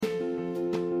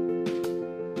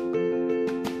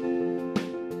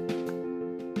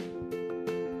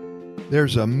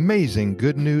There's amazing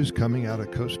good news coming out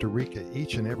of Costa Rica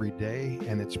each and every day,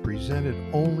 and it's presented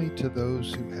only to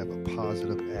those who have a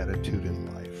positive attitude in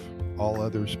life. All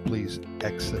others, please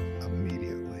exit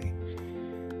immediately.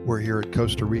 We're here at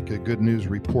Costa Rica Good News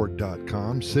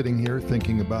Report.com, sitting here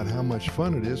thinking about how much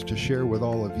fun it is to share with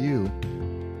all of you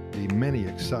the many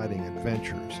exciting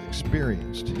adventures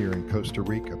experienced here in Costa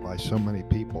Rica by so many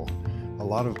people.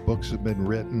 A lot of books have been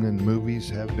written and movies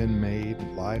have been made.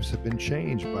 Lives have been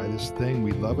changed by this thing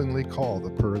we lovingly call the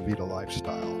Pura Vida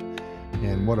lifestyle.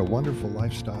 And what a wonderful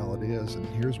lifestyle it is. And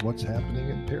here's what's happening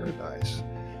in paradise.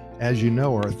 As you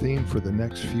know, our theme for the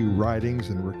next few writings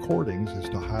and recordings is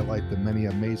to highlight the many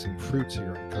amazing fruits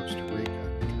here in Costa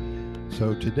Rica.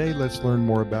 So today, let's learn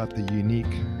more about the unique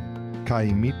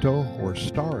Caimito or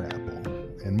star apple.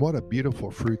 And what a beautiful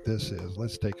fruit this is.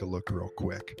 Let's take a look real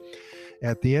quick.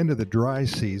 At the end of the dry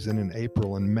season in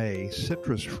April and May,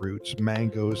 citrus fruits,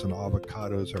 mangoes, and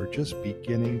avocados are just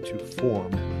beginning to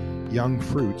form young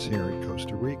fruits here in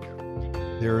Costa Rica.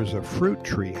 There is a fruit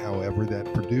tree, however,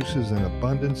 that produces an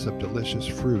abundance of delicious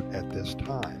fruit at this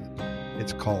time.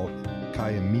 It's called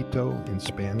Caimito in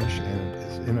Spanish and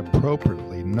is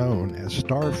inappropriately known as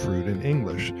star fruit in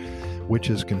English,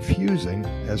 which is confusing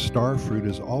as star fruit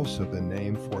is also the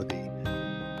name for the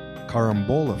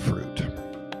carambola fruit.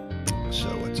 So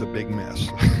it's a big mess.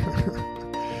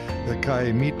 The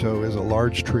Caimito is a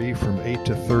large tree from 8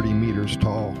 to 30 meters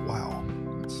tall. Wow,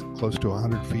 it's close to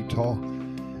 100 feet tall,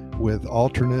 with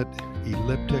alternate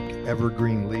elliptic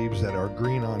evergreen leaves that are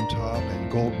green on top and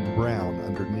golden brown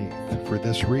underneath. For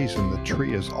this reason, the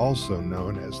tree is also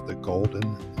known as the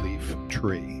golden leaf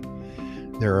tree.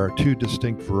 There are two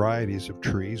distinct varieties of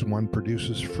trees. One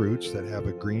produces fruits that have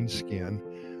a green skin,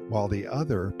 while the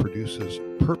other produces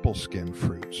purple skin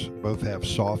fruits. Both have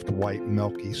soft, white,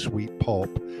 milky, sweet pulp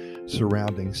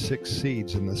surrounding 6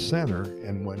 seeds in the center,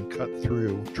 and when cut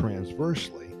through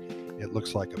transversely, it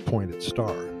looks like a pointed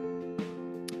star.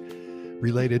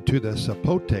 Related to the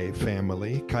sapote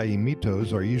family,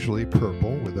 Caimitos are usually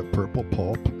purple with a purple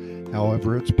pulp.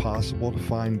 However, it's possible to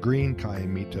find green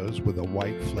Caimitos with a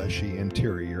white, fleshy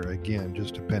interior, again,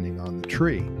 just depending on the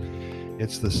tree.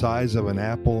 It's the size of an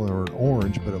apple or an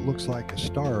orange, but it looks like a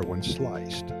star when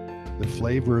sliced. The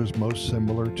flavor is most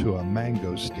similar to a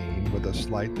mangosteen with a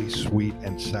slightly sweet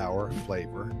and sour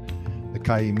flavor. The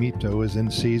Caimito is in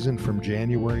season from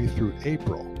January through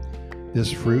April.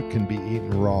 This fruit can be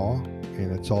eaten raw,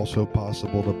 and it's also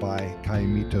possible to buy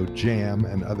Caimito jam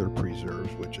and other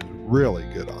preserves, which is really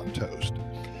good on toast.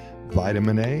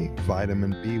 Vitamin A,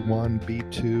 vitamin B1,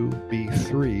 B2,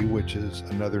 B3, which is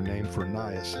another name for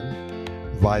niacin,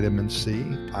 vitamin C,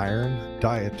 iron,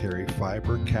 dietary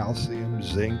fiber, calcium,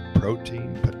 zinc,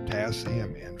 protein,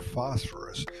 potassium, and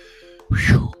phosphorus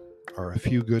are a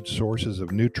few good sources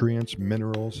of nutrients,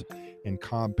 minerals, and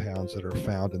compounds that are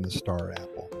found in the star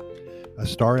apple. A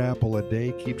star apple a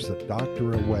day keeps the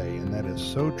doctor away, and that is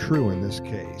so true in this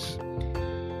case.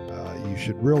 You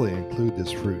should really include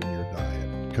this fruit in your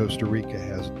diet. Costa Rica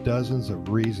has dozens of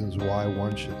reasons why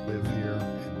one should live here,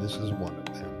 and this is one of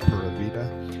them. Pura Vida.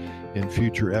 In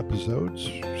future episodes,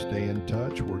 stay in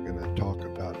touch. We're going to talk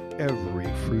about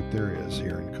every fruit there is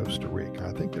here in Costa Rica.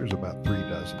 I think there's about 3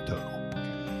 dozen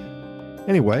total.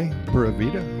 Anyway, Pura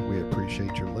Vida, we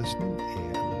appreciate your listening,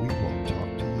 and we will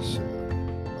talk to you soon.